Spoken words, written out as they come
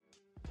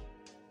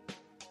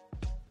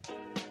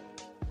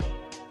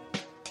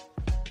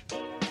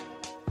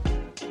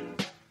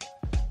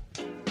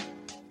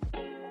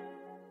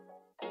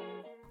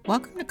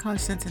Welcome to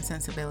College Sense and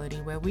Sensibility,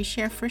 where we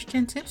share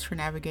first-gen tips for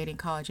navigating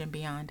college and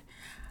beyond.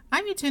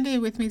 I'm Yetunde,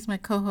 and with me is my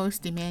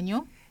co-host,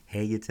 Emmanuel.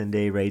 Hey,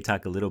 Yetunde, ready to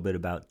talk a little bit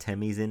about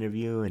Temi's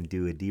interview and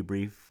do a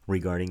debrief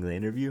regarding the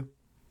interview?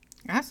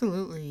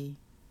 Absolutely.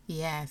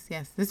 Yes.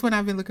 This one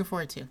I've been looking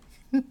forward to.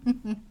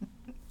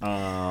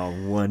 Oh,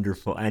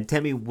 wonderful. And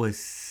Temi was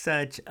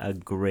such a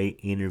great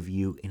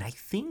interview. And I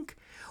think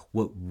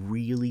what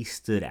really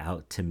stood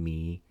out to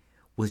me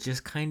was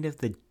just kind of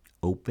the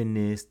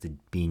openness, the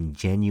being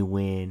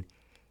genuine,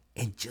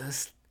 and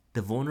just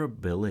the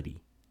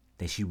vulnerability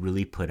that she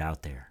really put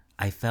out there.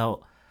 I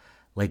felt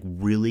like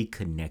really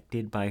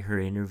connected by her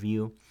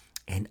interview.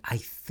 And I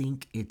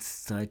think it's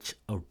such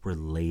a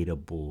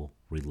relatable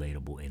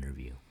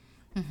interview.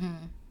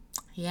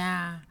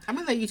 Yeah. I'm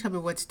going to let you tell me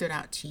what stood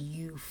out to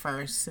you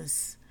first,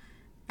 since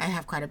I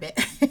have quite a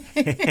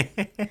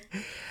bit.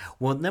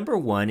 Well, number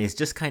one is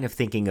just kind of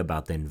thinking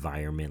about the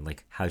environment,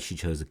 like how she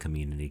chose a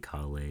community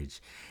college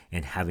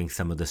and having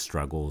some of the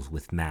struggles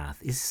with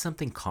math is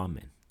something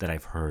common that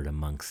I've heard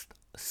amongst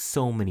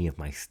so many of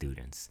my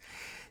students,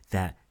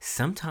 that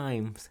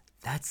sometimes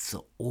that's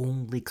the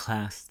only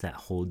class that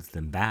holds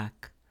them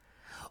back,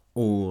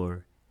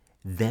 or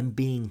them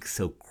being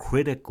so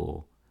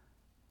critical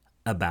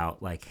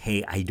about like,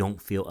 hey, I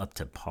don't feel up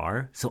to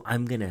par, so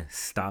I'm going to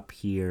stop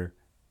here,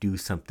 do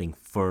something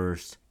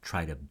first,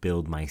 try to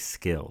build my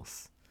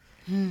skills.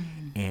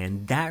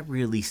 And that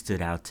really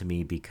stood out to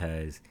me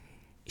because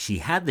she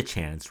had the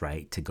chance,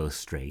 right, to go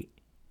straight,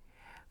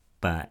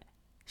 but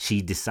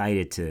she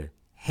decided to,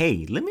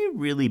 hey, let me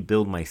really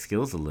build my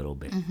skills a little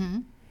bit.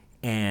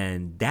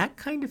 And that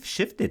kind of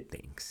shifted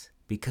things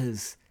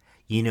because,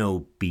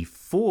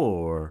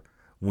 before,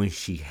 when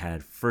she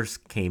had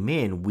first came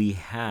in, we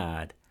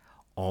had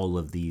all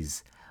of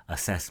these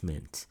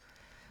assessments,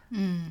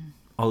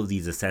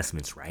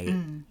 right?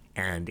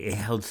 And it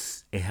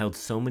held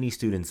so many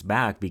students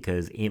back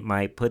because it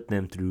might put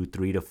them through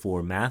 3 to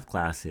 4 math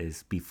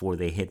classes before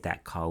they hit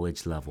that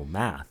college level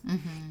math,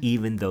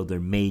 even though their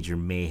major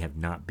may have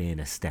not been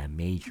a STEM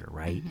major,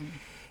 right?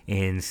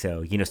 And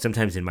so,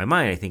 sometimes in my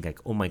mind, I think like,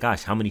 oh my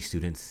gosh, how many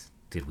students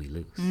did we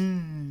lose?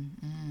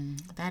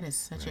 That is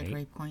such a Right?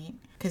 great point.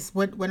 Because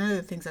one of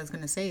the things I was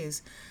going to say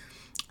is,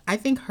 I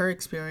think her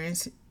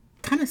experience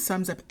kind of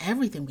sums up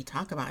everything we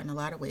talk about in a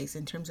lot of ways,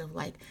 in terms of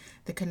like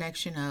the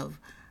connection of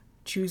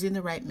choosing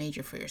the right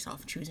major for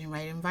yourself, choosing the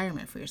right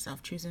environment for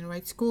yourself, choosing the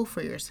right school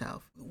for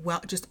yourself,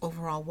 just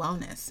overall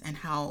wellness, and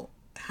how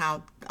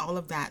all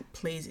of that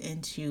plays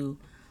into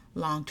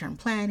long-term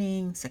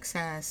planning,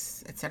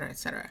 success, et cetera, et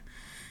cetera.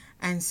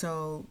 And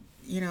so,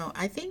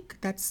 I think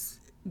that's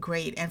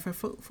great. And for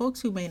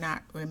folks who may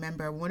not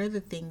remember, one of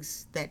the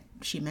things that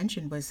she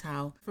mentioned was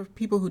how, for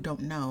people who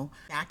don't know,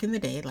 back in the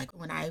day, like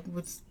when I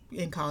was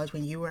in college,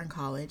 when you were in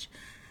college,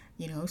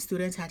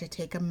 students had to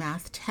take a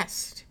math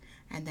test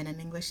and then an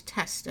English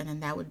test, and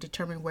then that would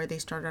determine where they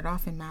started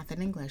off in math and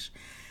English.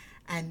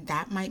 And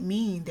that might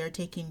mean they're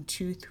taking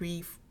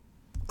 2-3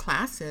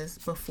 classes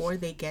before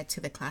they get to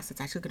the class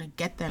that's actually going to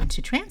get them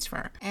to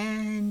transfer.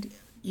 And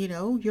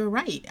you're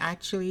right.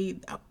 Actually,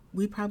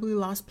 we probably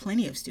lost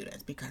plenty of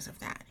students because of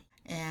that.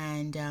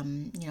 And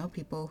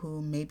people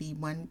who maybe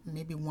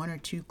one or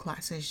two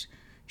classes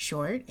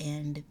short,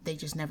 and they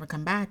just never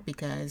come back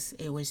because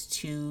it was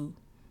too,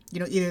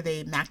 either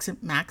they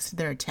maxed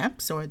their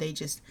attempts, or they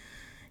just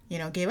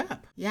gave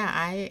up. Yeah,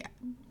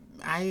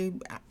 I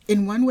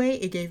in one way,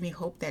 it gave me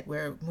hope that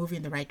we're moving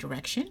in the right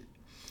direction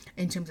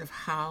in terms of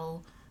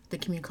how the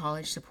community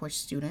college supports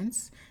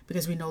students,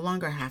 because we no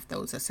longer have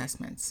those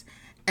assessments.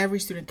 Every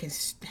student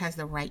has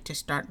the right to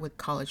start with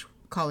college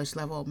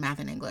level math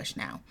and English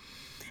now.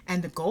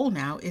 And the goal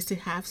now is to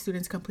have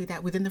students complete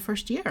that within the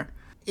first year.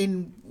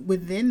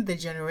 Within the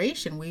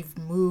generation, we've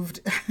moved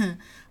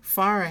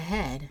far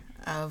ahead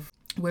of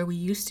where we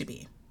used to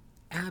be.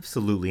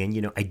 Absolutely.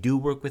 And, I do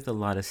work with a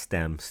lot of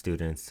STEM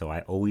students, so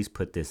I always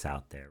put this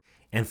out there.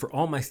 And for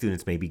all my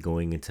students maybe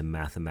going into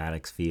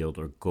mathematics field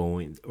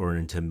or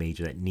into a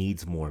major that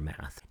needs more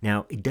math.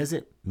 Now, it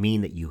doesn't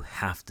mean that you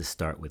have to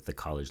start with the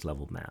college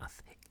level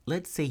math.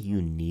 Let's say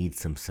you need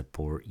some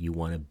support, you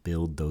want to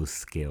build those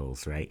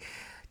skills, right?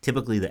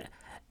 Typically, the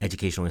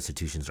educational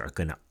institutions are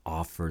going to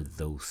offer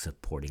those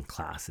supporting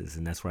classes.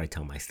 And that's where I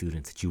tell my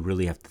students that you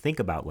really have to think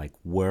about, like,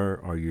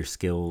 where are your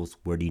skills?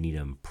 Where do you need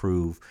to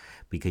improve?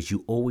 Because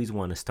you always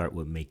want to start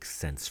what makes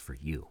sense for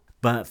you.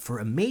 But for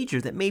a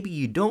major that maybe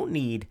you don't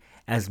need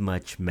as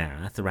much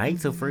math, right?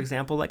 So for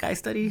example, like I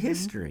studied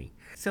history.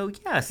 So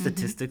yeah,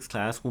 statistics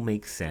class will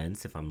make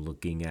sense if I'm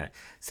looking at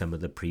some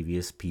of the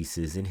previous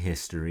pieces in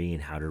history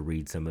and how to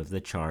read some of the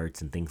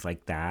charts and things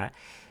like that.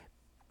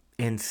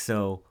 And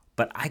so,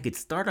 but I could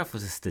start off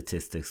with a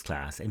statistics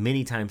class, and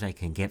many times I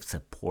can get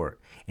support.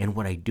 And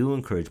what I do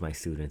encourage my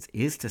students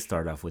is to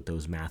start off with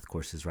those math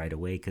courses right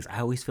away, because I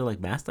always feel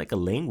like math's like a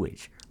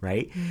language,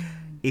 right?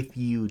 If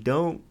you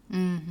don't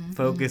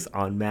focus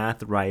on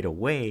math right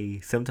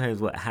away,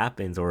 sometimes what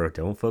happens, or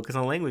don't focus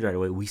on language right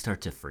away, we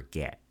start to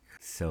forget.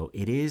 So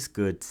it is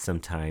good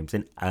sometimes.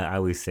 And I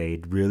always say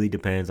it really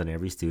depends on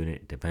every student,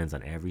 it depends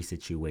on every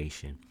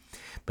situation.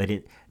 But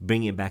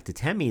bringing it back to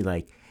Temi,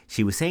 like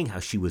she was saying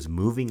how she was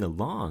moving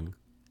along,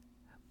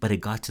 but it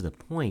got to the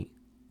point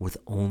where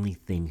the only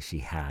thing she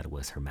had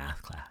was her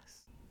math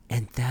class.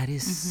 And that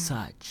is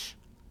such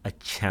a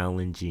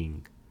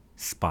challenging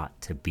spot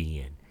to be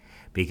in,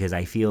 because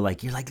I feel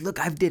like you're like, look,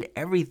 I've did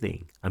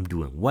everything. I'm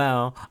doing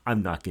well.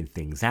 I'm knocking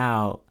things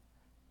out,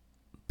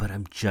 but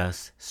I'm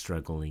just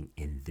struggling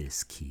in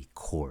this key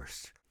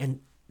course.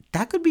 And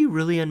that could be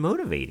really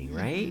unmotivating,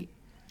 right?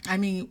 I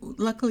mean,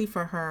 luckily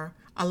for her,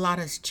 a lot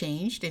has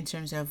changed in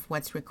terms of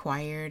what's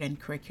required and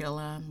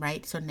curriculum,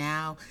 right? So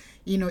now,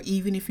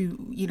 even if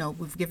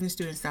we've given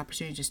students the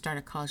opportunity to start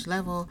at college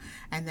level,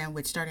 and then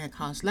with starting at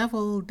college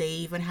level, they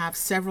even have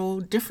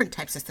several different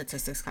types of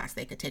statistics class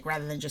they could take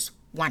rather than just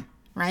one,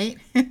 right?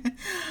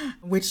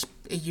 Which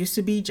it used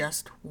to be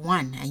just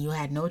one, and you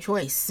had no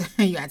choice.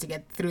 You had to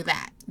get through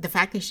that. The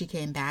fact that she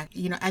came back,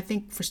 I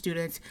think for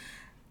students,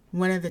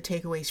 one of the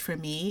takeaways for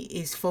me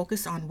is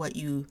focus on what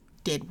you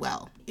did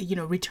well.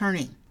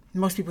 Returning.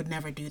 Most people would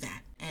never do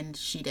that, and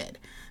she did.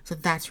 So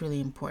that's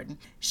really important.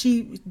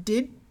 She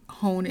did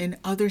hone in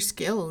other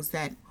skills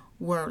that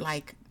were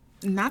like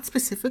not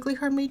specifically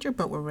her major,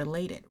 but were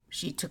related.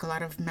 She took a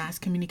lot of mass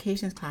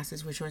communications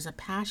classes, which was a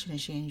passion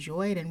and she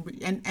enjoyed.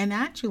 And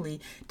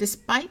actually,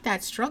 despite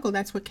that struggle,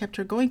 that's what kept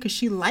her going because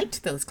she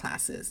liked those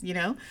classes.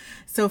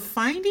 So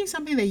finding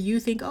something that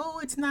you think, oh,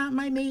 it's not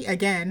my major,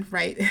 again,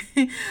 right?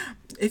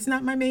 It's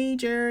not my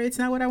major. It's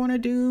not what I want to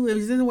do. It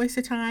was a waste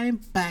of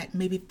time. But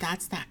maybe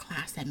that's that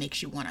class that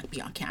makes you want to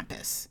be on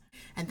campus.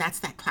 And that's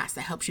that class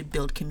that helps you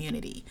build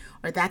community.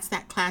 Or that's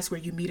that class where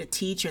you meet a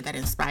teacher that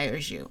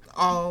inspires you.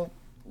 All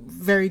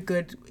very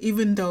good,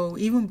 even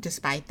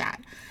despite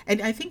that.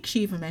 And I think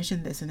she even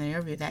mentioned this in the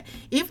interview that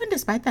even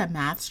despite that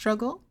math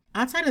struggle,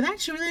 outside of that,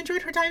 she really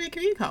enjoyed her time at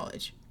community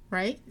college,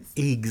 right?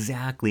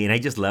 Exactly. And I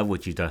just love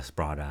what you just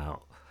brought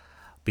out,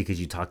 because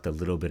you talked a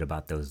little bit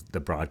about the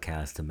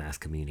broadcast and mass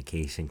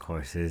communication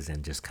courses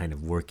and just kind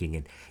of working.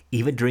 And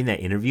even during that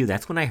interview,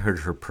 that's when I heard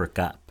her perk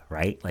up,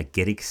 right? Like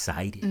get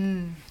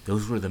excited.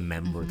 Those were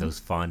those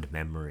fond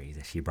memories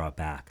that she brought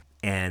back.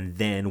 And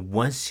then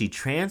once she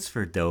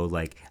transferred, though,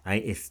 like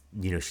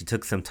she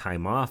took some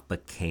time off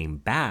but came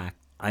back.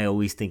 I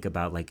always think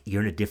about like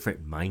you're in a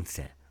different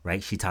mindset,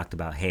 right? She talked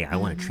about, hey, I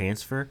want to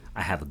transfer.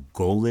 I have a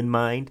goal in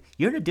mind.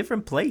 You're in a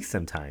different place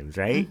sometimes,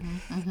 right?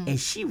 And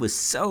she was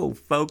so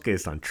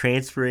focused on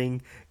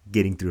transferring,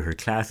 getting through her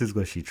classes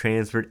when she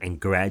transferred, and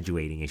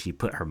graduating. And she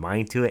put her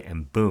mind to it,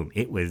 and boom,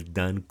 it was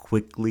done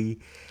quickly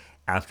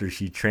after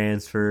she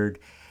transferred.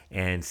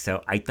 And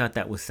so I thought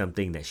that was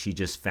something that she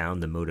just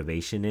found the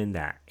motivation in,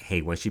 that,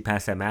 hey, once she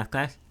passed that math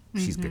class,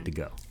 she's good to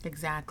go.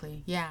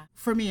 Exactly. Yeah.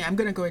 For me, I'm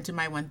going to go into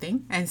my one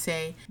thing and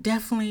say,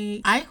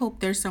 definitely, I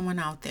hope there's someone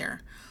out there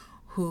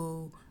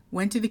who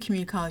went to the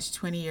community college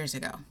 20 years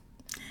ago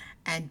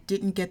and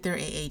didn't get their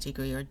AA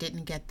degree or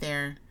didn't get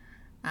their,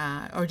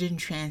 or didn't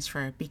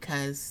transfer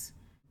because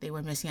they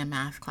were missing a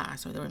math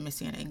class or they were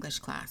missing an English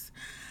class.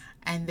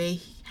 And they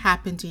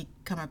happen to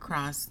come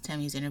across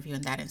Temi's interview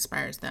and that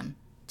inspires them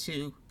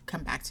to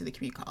come back to the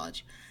community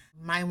college.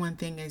 My one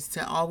thing is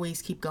to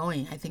always keep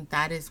going. I think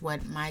that is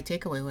what my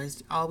takeaway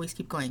was. Always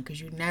keep going,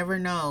 because you never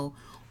know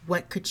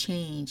what could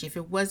change. If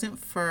it wasn't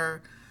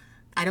for,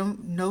 I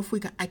don't know if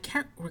I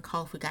can't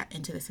recall if we got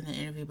into this in the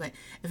interview, but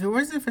if it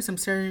wasn't for some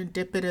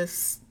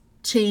serendipitous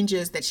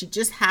changes that she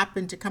just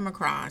happened to come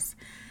across,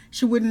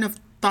 she wouldn't have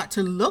thought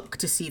to look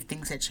to see if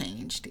things had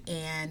changed.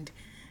 And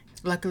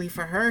luckily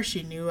for her,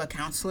 she knew a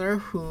counselor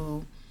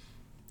who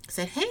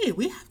said, hey,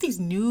 we have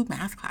these new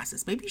math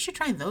classes. Maybe you should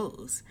try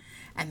those.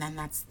 And then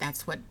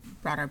that's what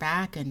brought her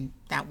back. And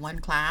that one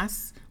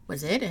class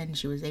was it. And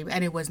she was able,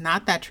 and it was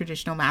not that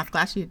traditional math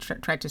class she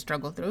tried to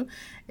struggle through.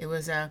 It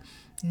was a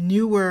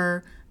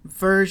newer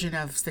version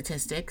of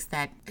statistics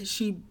that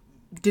she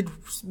did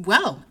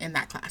well in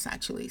that class,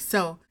 actually.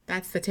 So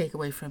that's the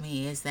takeaway for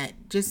me, is that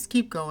just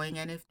keep going.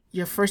 And if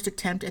your first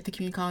attempt at the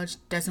community college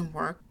doesn't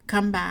work,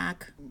 come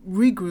back,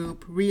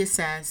 regroup,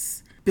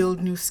 reassess,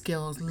 build new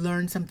skills,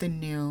 learn something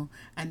new,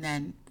 and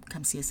then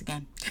come see us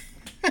again.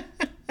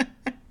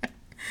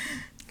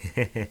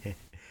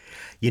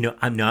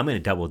 I'm going to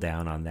double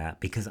down on that,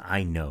 because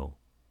I know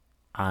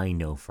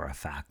for a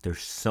fact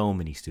there's so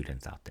many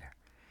students out there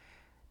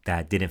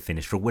that didn't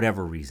finish for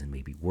whatever reason.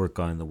 Maybe work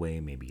on the way,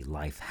 maybe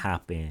life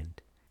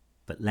happened.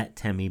 But let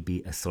Temi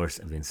be a source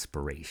of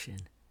inspiration,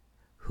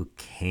 who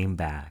came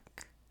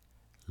back,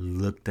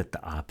 looked at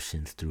the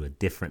options through a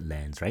different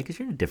lens, right? Because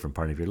you're in a different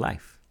part of your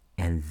life.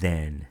 And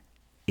then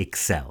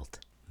excelled,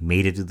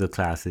 made it to the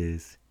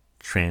classes,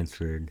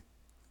 transferred,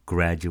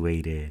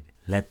 graduated.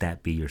 Let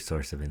that be your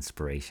source of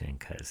inspiration,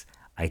 because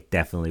I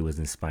definitely was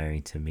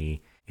inspiring to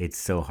me. It's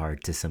so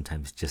hard to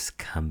sometimes just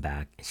come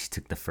back. And she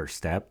took the first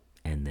step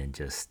and then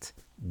just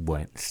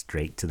went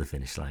straight to the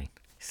finish line.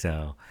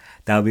 So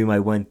that would be my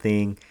one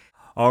thing.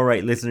 All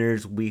right,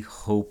 listeners, we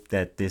hope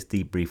that this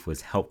debrief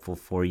was helpful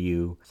for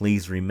you.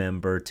 Please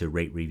remember to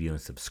rate, review,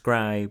 and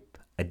subscribe.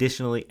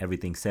 Additionally,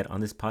 everything said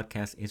on this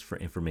podcast is for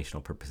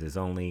informational purposes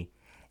only.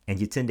 And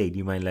Yetunde, do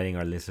you mind letting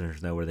our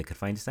listeners know where they could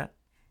find us at?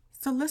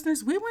 So,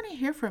 listeners, we want to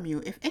hear from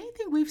you. If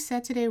anything we've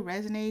said today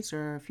resonates,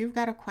 or if you've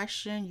got a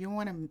question, you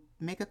want to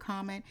make a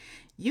comment,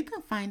 you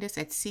can find us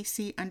at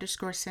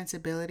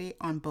cc_sensibility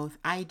on both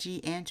IG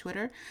and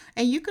Twitter.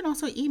 And you can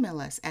also email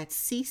us at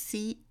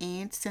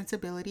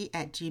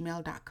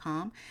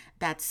ccandsensibility@gmail.com.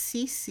 That's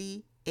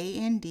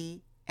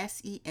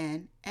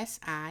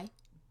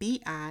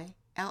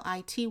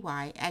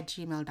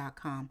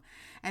ccandsensibility@gmail.com.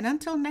 And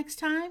until next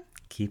time,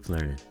 Keep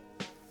learning.